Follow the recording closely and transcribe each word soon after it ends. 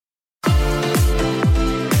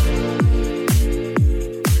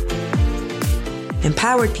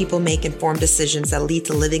Empowered people make informed decisions that lead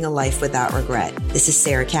to living a life without regret. This is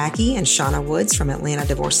Sarah Kaki and Shauna Woods from Atlanta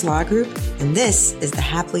Divorce Law Group, and this is the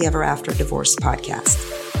Happily Ever After Divorce Podcast.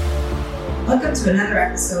 Welcome to another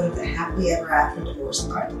episode of the Happily Ever After Divorce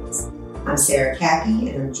Podcast. I'm Sarah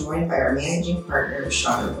Kaki, and I'm joined by our managing partner,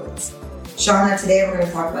 Shauna Woods. Shauna, today we're going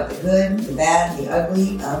to talk about the good, the bad, and the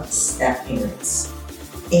ugly of step parents.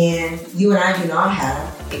 And you and I do not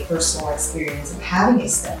have a personal experience of having a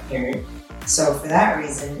step parent. So for that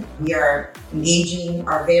reason, we are engaging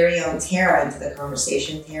our very own Tara into the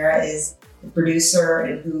conversation. Tara is the producer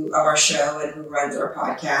of our show and who runs our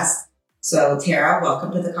podcast. So Tara,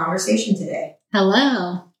 welcome to the conversation today.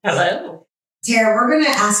 Hello. Hello. Tara, we're going to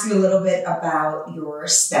ask you a little bit about your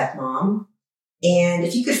stepmom. And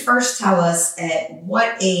if you could first tell us, at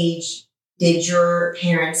what age did your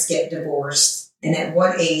parents get divorced? And at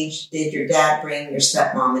what age did your dad bring your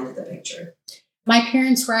stepmom into the picture? My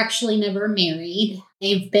parents were actually never married.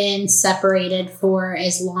 They've been separated for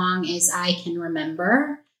as long as I can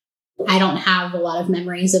remember. I don't have a lot of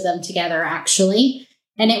memories of them together, actually.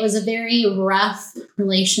 And it was a very rough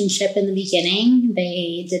relationship in the beginning.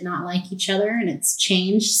 They did not like each other, and it's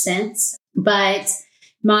changed since. But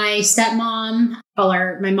my stepmom, call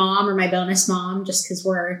her my mom or my bonus mom, just because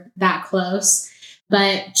we're that close.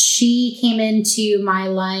 But she came into my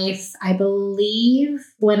life, I believe,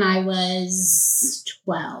 when I was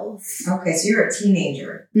 12. Okay, so you're a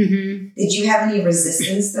teenager. Mm-hmm. Did you have any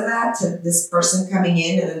resistance to that, to this person coming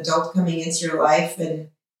in, an adult coming into your life and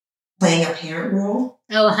playing a parent role?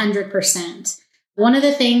 Oh, 100%. One of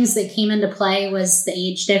the things that came into play was the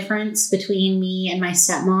age difference between me and my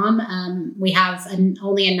stepmom. We have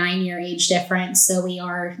only a 9-year age difference, so we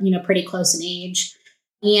are, pretty close in age.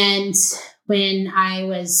 And when I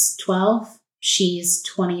was 12, she's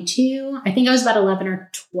 22. I think I was about 11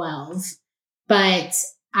 or 12. But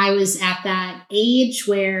I was at that age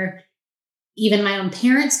where even my own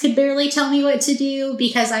parents could barely tell me what to do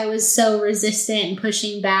because I was so resistant and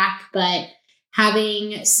pushing back. But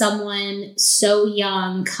having someone so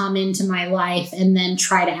young come into my life and then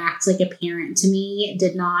try to act like a parent to me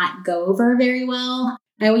did not go over very well.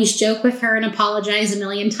 I always joke with her and apologize a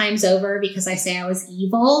million times over because I say I was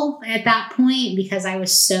evil at that point because I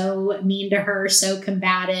was so mean to her, so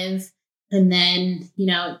combative. And then,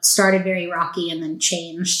 it started very rocky and then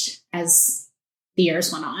changed as the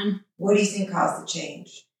years went on. What do you think caused the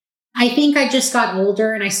change? I think I just got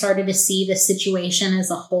older and I started to see the situation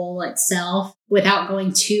as a whole itself without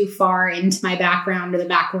going too far into my background or the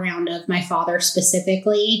background of my father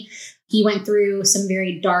specifically. He went through some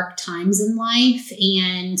very dark times in life,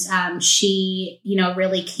 and she,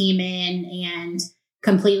 really came in and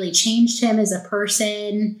completely changed him as a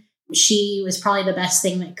person. She was probably the best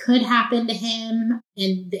thing that could happen to him.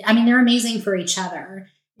 And they're amazing for each other.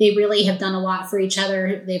 They really have done a lot for each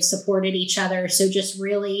other. They've supported each other. So just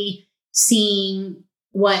really seeing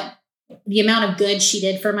what the amount of good she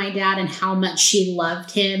did for my dad and how much she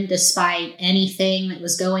loved him despite anything that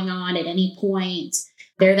was going on at any point.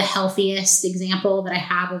 They're the healthiest example that I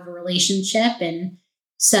have of a relationship. And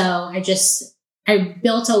so I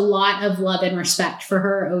built a lot of love and respect for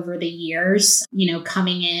her over the years,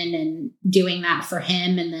 coming in and doing that for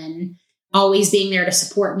him. And then always being there to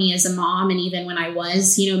support me as a mom. And even when I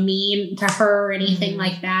was, mean to her or anything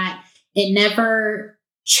like that, it never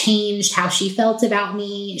changed how she felt about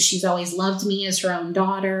me. She's always loved me as her own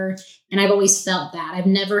daughter. And I've always felt that. I've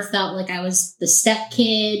never felt like I was the step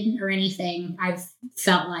kid or anything. I've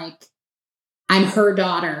felt like I'm her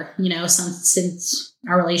daughter, since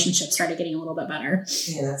our relationship started getting a little bit better.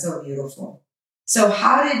 Yeah, that's so beautiful. So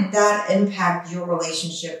how did that impact your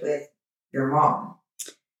relationship with your mom?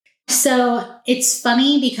 So it's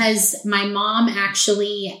funny because my mom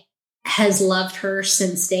actually has loved her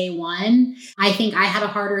since day one. I think I had a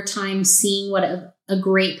harder time seeing what a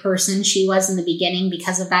great person she was in the beginning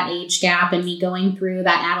because of that age gap and me going through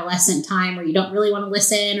that adolescent time where you don't really want to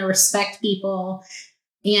listen or respect people.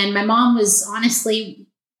 And my mom was honestly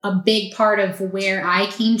a big part of where I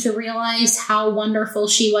came to realize how wonderful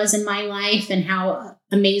she was in my life and how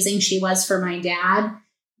amazing she was for my dad.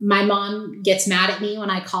 My mom gets mad at me when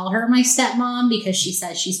I call her my stepmom because she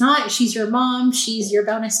says she's not. She's your mom. She's your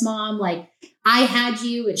bonus mom. Like, I had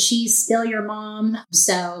you, but she's still your mom.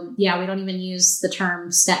 So yeah, we don't even use the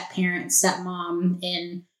term step parent, stepmom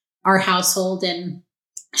in our household. And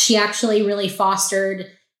she actually really fostered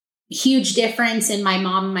a huge difference in my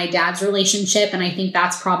mom and my dad's relationship. And I think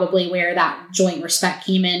that's probably where that joint respect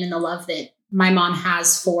came in and the love that my mom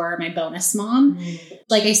has for my bonus mom.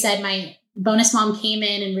 Like I said, my bonus mom came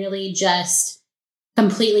in and really just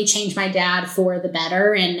completely changed my dad for the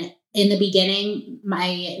better. And in the beginning,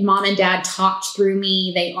 my mom and dad talked through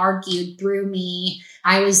me. They argued through me.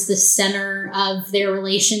 I was the center of their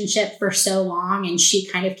relationship for so long. And she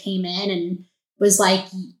kind of came in and was like,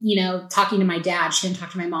 talking to my dad. She didn't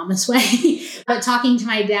talk to my mom this way, but talking to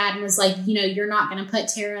my dad and was like, you're not going to put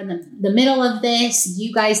Tara in the middle of this.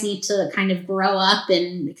 You guys need to kind of grow up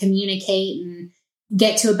and communicate and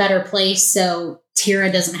get to a better place. So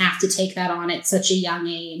Tara doesn't have to take that on at such a young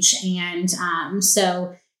age. And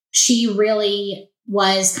so she really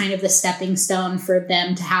was kind of the stepping stone for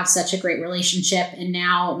them to have such a great relationship. And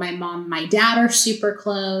now my mom and my dad are super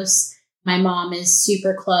close. My mom is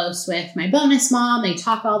super close with my bonus mom. They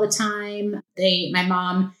talk all the time. My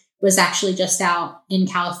mom was actually just out in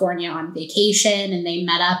California on vacation, and they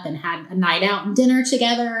met up and had a night out and dinner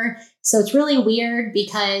together. So it's really weird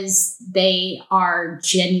because they are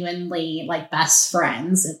genuinely like best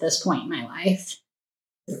friends at this point in my life.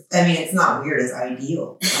 I mean, it's not weird. It's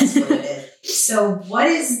ideal. That's what it is. So what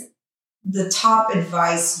is the top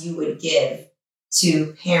advice you would give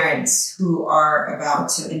to parents who are about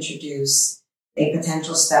to introduce a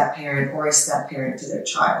potential step-parent or a step-parent to their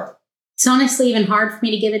child? It's honestly even hard for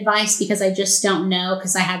me to give advice because I just don't know,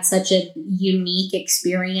 because I had such a unique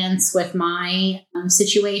experience with my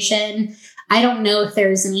situation. I don't know if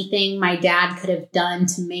there's anything my dad could have done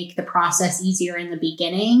to make the process easier in the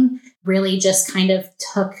beginning. Really just kind of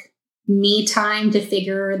took me time to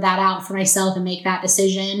figure that out for myself and make that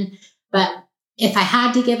decision. But if I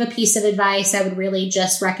had to give a piece of advice, I would really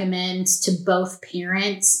just recommend to both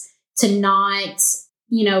parents to not,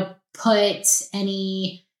 put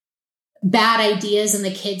any bad ideas in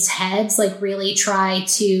the kids' heads, like really try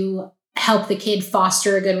to help the kid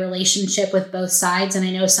foster a good relationship with both sides. And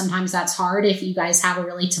I know sometimes that's hard if you guys have a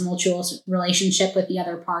really tumultuous relationship with the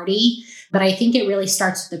other party, but I think it really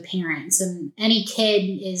starts with the parents, and any kid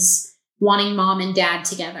is wanting mom and dad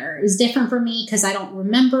together. It was different for me because I don't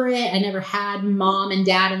remember it. I never had mom and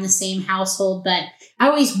dad in the same household, but I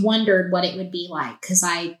always wondered what it would be like because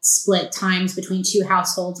I split times between two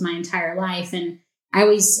households my entire life. And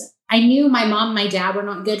I knew my mom and my dad were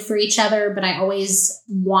not good for each other, but I always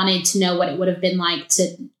wanted to know what it would have been like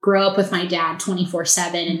to grow up with my dad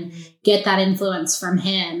 24/7 and get that influence from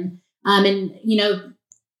him.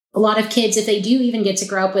 A lot of kids, if they do even get to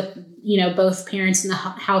grow up with, both parents in the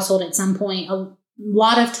household at some point, a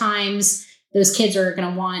lot of times those kids are going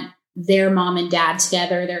to want their mom and dad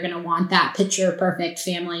together. They're going to want that picture perfect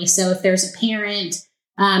family. So if there's a parent,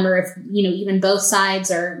 or if, even both sides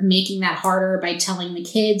are making that harder by telling the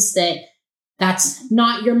kids that that's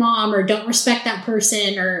not your mom or don't respect that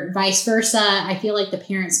person or vice versa, I feel like the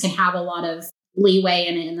parents can have a lot of leeway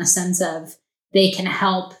in it, in the sense of they can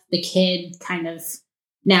help the kid kind of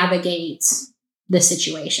navigate the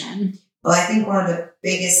situation. Well, I think one of the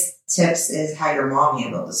biggest tips is how your mom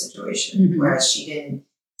handled the situation, whereas she didn't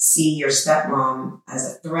see your stepmom as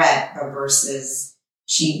a threat versus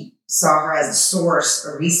she saw her as a source,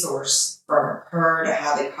 a resource for her to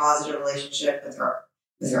have a positive relationship with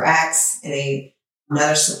her ex and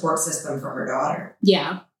another support system for her daughter.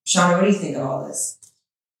 Yeah. Shauna, what do you think of all this?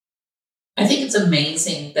 I think it's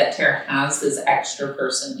amazing that Tara has this extra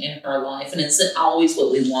person in her life. And it's always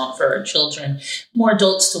what we want for our children. More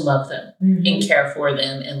adults to love them and care for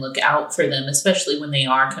them and look out for them, especially when they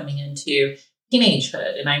are coming into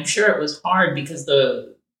teenagehood. And I'm sure it was hard because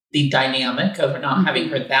the dynamic of not having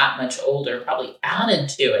her that much older probably added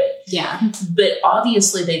to it. Yeah. But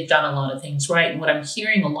obviously they've done a lot of things right. And what I'm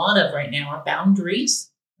hearing a lot of right now are boundaries,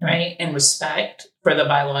 right? And respect for the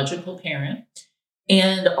biological parent.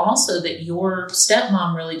 And also that your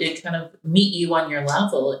stepmom really did kind of meet you on your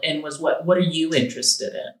level and was what are you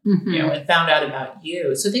interested in, and found out about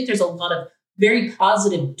you. So I think there's a lot of very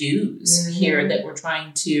positive do's here that we're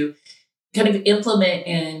trying to kind of implement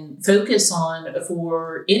and focus on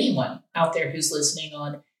for anyone out there who's listening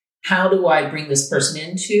on how do I bring this person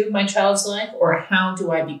into my child's life, or how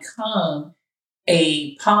do I become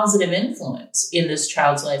a positive influence in this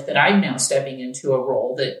child's life that I'm now stepping into a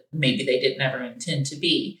role that maybe they didn't ever intend to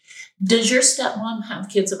be. Does your stepmom have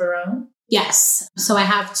kids of her own? Yes. So I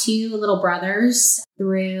have two little brothers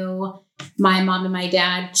through my mom and my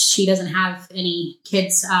dad. She doesn't have any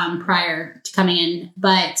kids prior to coming in,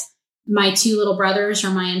 but my two little brothers are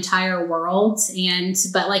my entire world.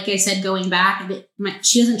 But like I said, going back,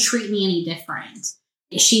 she doesn't treat me any different.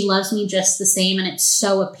 She loves me just the same, and it's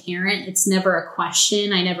so apparent. It's never a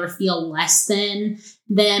question. I never feel less than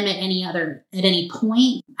them at any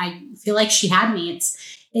point. I feel like she had me.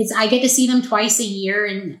 I get to see them twice a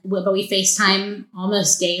year, but we FaceTime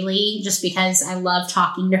almost daily just because I love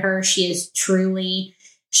talking to her. She is truly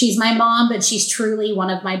she's my mom, but she's truly one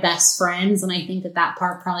of my best friends. And I think that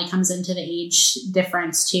part probably comes into the age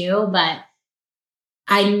difference too. But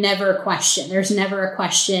I never question. There's never a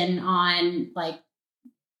question on like,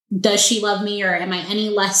 does she love me or am I any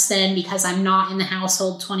less than because I'm not in the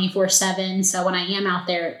household 24/7? So when I am out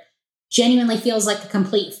there, it genuinely feels like a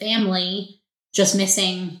complete family, just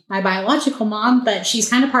missing my biological mom, but she's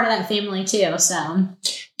kind of part of that family too. So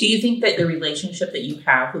do you think that the relationship that you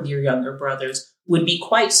have with your younger brothers would be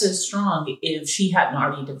quite so strong if she hadn't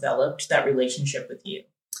already developed that relationship with you?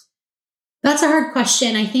 That's a hard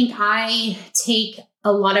question. I think I take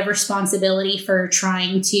a lot of responsibility for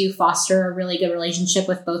trying to foster a really good relationship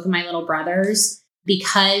with both of my little brothers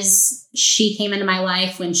because she came into my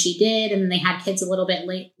life when she did, and they had kids a little bit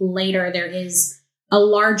later. There is a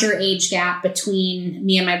larger age gap between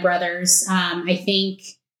me and my brothers. I think,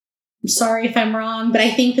 I'm sorry if I'm wrong, but I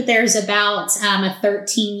think that there's about a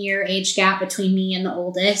 13-year age gap between me and the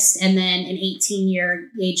oldest, and then an 18-year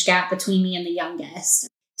age gap between me and the youngest.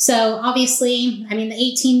 So obviously, I mean, the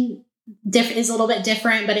 18 is a little bit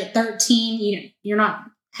different, but at 13, you're not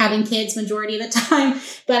having kids majority of the time.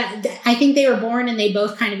 But I think they were born and they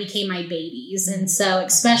both kind of became my babies. And so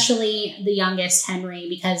especially the youngest, Henry,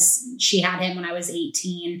 because she had him when I was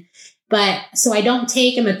 18. But so I don't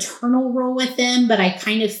take a maternal role with them, but I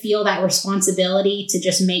kind of feel that responsibility to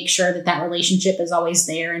just make sure that relationship is always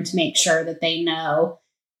there and to make sure that they know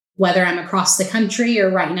whether I'm across the country or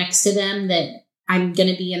right next to them, that I'm going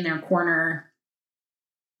to be in their corner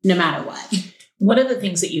no matter what. One of the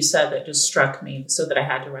things that you said that just struck me, so that I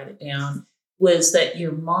had to write it down, was that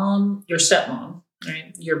your mom, your stepmom,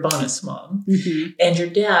 right, your bonus mom, and your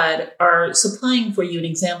dad are supplying for you an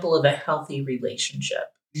example of a healthy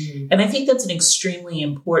relationship. And I think that's an extremely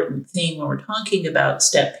important thing when we're talking about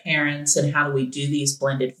step parents and how do we do these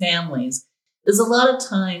blended families, is a lot of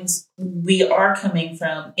times we are coming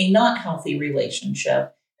from a not healthy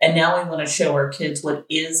relationship. And now we want to show our kids what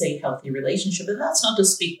is a healthy relationship. And that's not to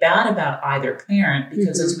speak bad about either parent,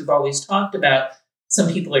 because as we've always talked about,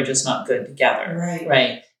 some people are just not good together,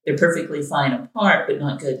 right? They're perfectly fine apart, but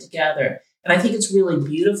not good together. And I think it's really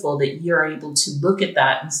beautiful that you're able to look at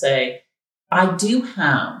that and say, I do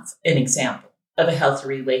have an example of a healthy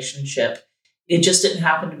relationship. It just didn't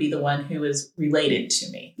happen to be the one who is related to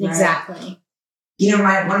me. Exactly. You know,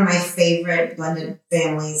 one of my favorite blended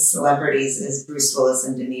families celebrities is Bruce Willis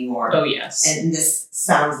and Demi Moore. Oh, yes. And this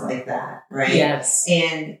sounds like that, right? Yes.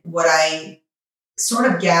 And what I sort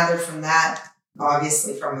of gather from that,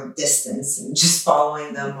 obviously from a distance and just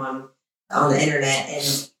following them on the internet,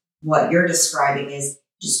 and what you're describing is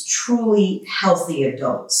just truly healthy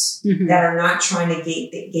adults that are not trying to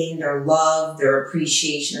gain their love, their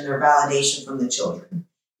appreciation, and their validation from the children.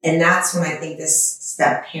 And that's when I think this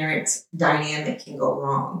step-parent dynamic can go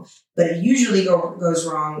wrong. But it usually goes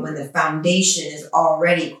wrong when the foundation is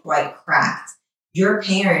already quite cracked. Your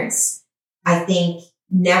parents, I think,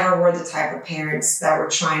 never were the type of parents that were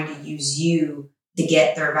trying to use you to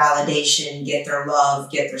get their validation, get their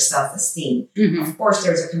love, get their self-esteem. Of course,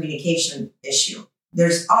 there's a communication issue.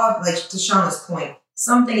 There's, like to Shauna's point,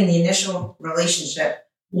 something in the initial relationship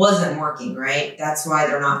wasn't working, right? That's why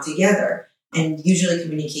they're not together. And usually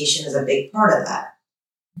communication is a big part of that.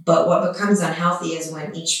 But what becomes unhealthy is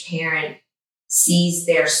when each parent sees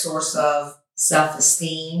their source of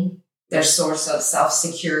self-esteem, their source of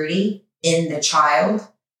self-security in the child,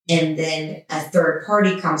 and then a third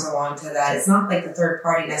party comes along to that. It's not like the third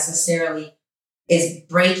party necessarily is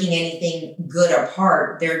breaking anything good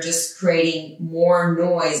apart. They're just creating more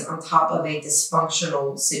noise on top of a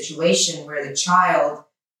dysfunctional situation where the child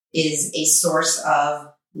is a source of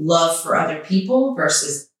love for other people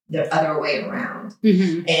versus the other way around.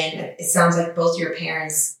 And it sounds like both your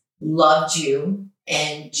parents loved you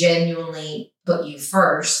and genuinely put you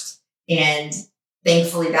first. And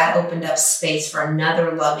thankfully that opened up space for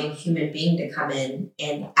another loving human being to come in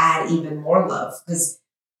and add even more love. Because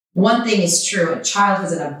one thing is true, a child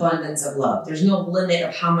has an abundance of love. There's no limit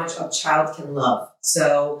of how much a child can love.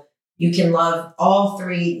 So you can love all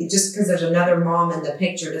three. Just because there's another mom in the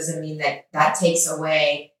picture doesn't mean that takes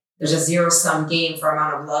away. There's a zero-sum game for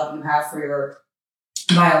amount of love you have for your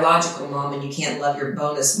biological mom, and you can't love your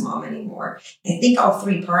bonus mom anymore. I think all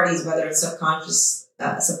three parties, whether it's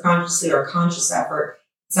subconsciously or conscious effort,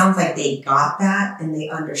 it sounds like they got that and they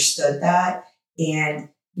understood that. And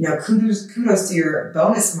kudos to your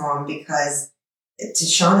bonus mom, because to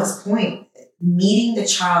Shauna's point, meeting the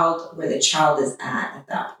child where the child is at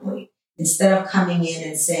that point, instead of coming in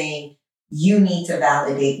and saying, you need to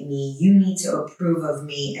validate me, you need to approve of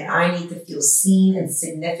me, and I need to feel seen and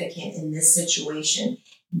significant in this situation.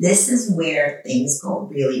 this is where things go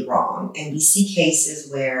really wrong. And we see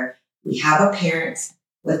cases where we have a parent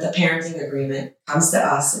with a parenting agreement comes to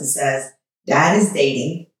us and says, Dad is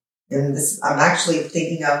dating. And this, I'm actually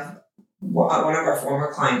thinking of one of our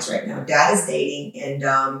former clients right now. Dad is dating.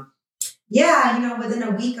 And, within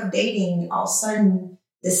a week of dating, all of a sudden,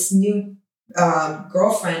 this new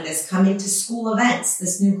girlfriend is coming to school events.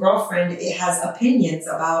 This new girlfriend has opinions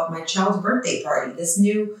about my child's birthday party. This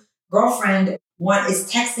new girlfriend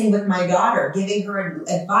is texting with my daughter, giving her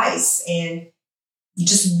advice and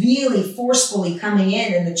just really forcefully coming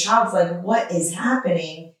in. And the child's like, what is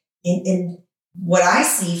happening? And what I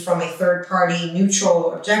see from a third party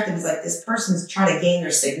neutral objective is like, this person's trying to gain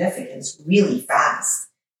their significance really fast.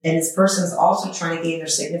 And this person's also trying to gain their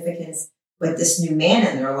significance with this new man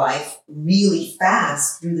in their life really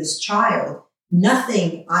fast through this child.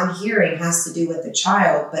 Nothing I'm hearing has to do with the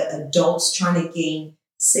child, but adults trying to gain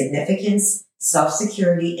significance,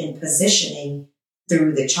 self-security, and positioning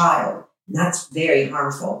through the child. And that's very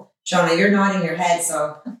harmful. Shauna, you're nodding your head,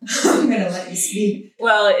 so I'm going to let you speak.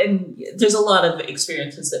 Well, and there's a lot of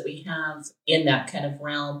experiences that we have in that kind of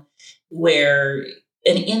realm where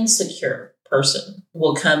an insecure person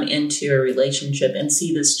will come into a relationship and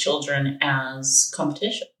see these children as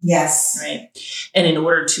competition. Yes. Right. And in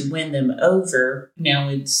order to win them over, now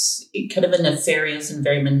it's kind of a nefarious and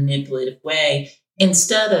very manipulative way,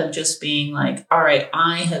 instead of just being like, all right,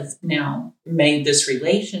 I have now made this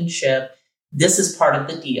relationship. This is part of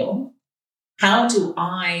the deal. How do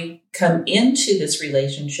I come into this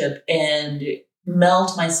relationship and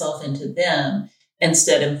meld myself into them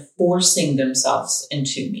instead of forcing themselves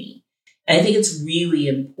into me? And I think it's really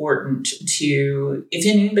important to, if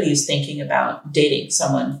anybody's thinking about dating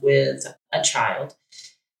someone with a child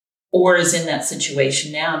or is in that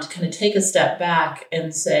situation now, to kind of take a step back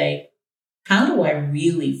and say, how do I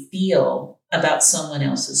really feel about someone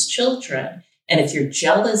else's children? And if you're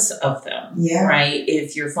jealous of them, right,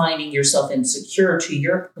 if you're finding yourself insecure, to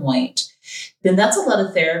your point, then that's a lot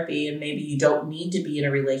of therapy. And maybe you don't need to be in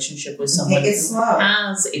a relationship with someone who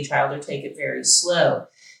has a child, or take it very slow.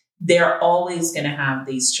 They're always going to have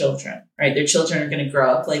these children, right? Their children are going to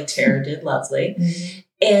grow up like Tara did, lovely. Mm-hmm.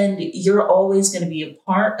 And you're always going to be a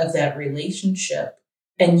part of that relationship.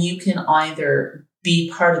 And you can either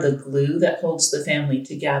be part of the glue that holds the family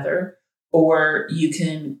together, or you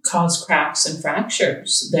can cause cracks and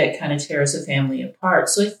fractures that kind of tears a family apart.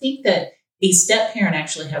 So I think that a step parent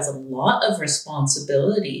actually has a lot of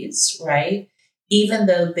responsibilities, right? Even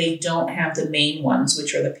though they don't have the main ones,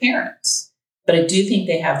 which are the parents. But I do think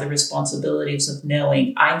they have the responsibilities of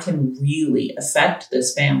knowing I can really affect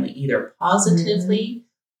this family either positively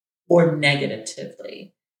or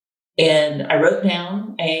negatively. And I wrote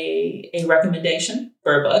down a recommendation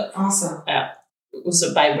for a book. Awesome. It was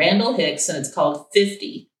by Randall Hicks, and it's called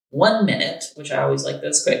 51 Minute, which I always like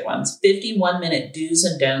those quick ones, 51-minute do's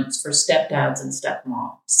and don'ts for stepdads and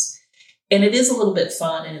stepmoms. And it is a little bit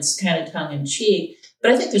fun, and it's kind of tongue-in-cheek.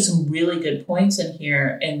 But I think there's some really good points in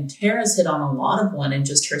here. And Tara's hit on a lot of one in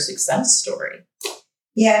just her success story.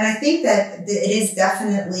 Yeah, and I think that it is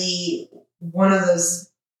definitely one of those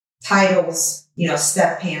titles,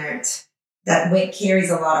 step parent, that carries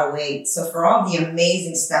a lot of weight. So for all the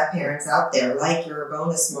amazing step parents out there, like you're a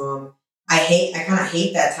bonus mom, I kind of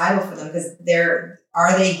hate that title for them, because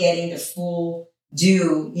are they getting the full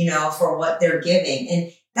due, for what they're giving?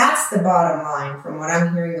 And that's the bottom line from what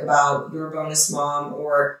I'm hearing about your bonus mom,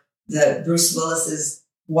 or the Bruce Willis's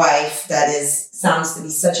wife that sounds to be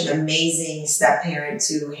such an amazing step parent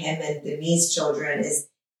to him and Demi's children, is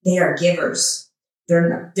they are givers.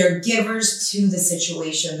 They're givers to the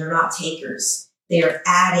situation. They're not takers. They are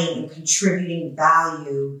adding and contributing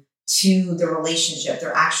value to the relationship.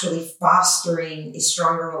 They're actually fostering a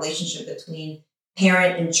stronger relationship between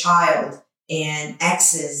parent and child and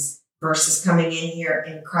exes, versus coming in here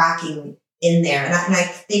and cracking in there. And I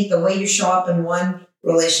think the way you show up in one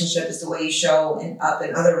relationship is the way you show up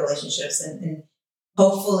in other relationships. And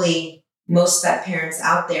hopefully most step parents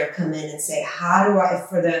out there come in and say, how do I,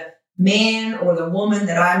 for the man or the woman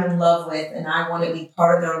that I'm in love with and I want to be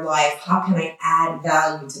part of their life, how can I add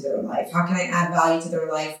value to their life? How can I add value to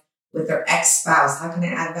their life with their ex-spouse? How can I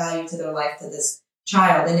add value to their life to this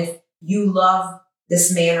child? And if you love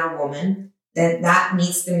this man or woman, then that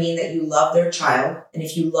needs to mean that you love their child. And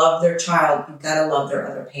if you love their child, you've got to love their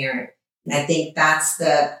other parent. And I think that's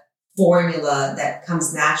the formula that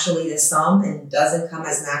comes naturally to some and doesn't come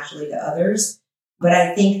as naturally to others. But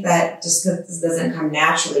I think that just because this doesn't come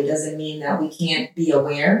naturally doesn't mean that we can't be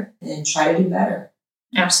aware and try to do better.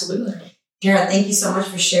 Absolutely. Tara, thank you so much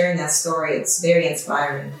for sharing that story. It's very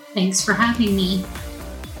inspiring. Thanks for having me.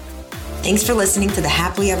 Thanks for listening to the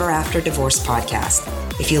Happily Ever After Divorce podcast.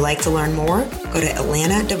 If you'd like to learn more, go to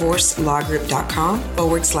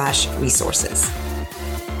atlantadivorcelawgroup.com/resources.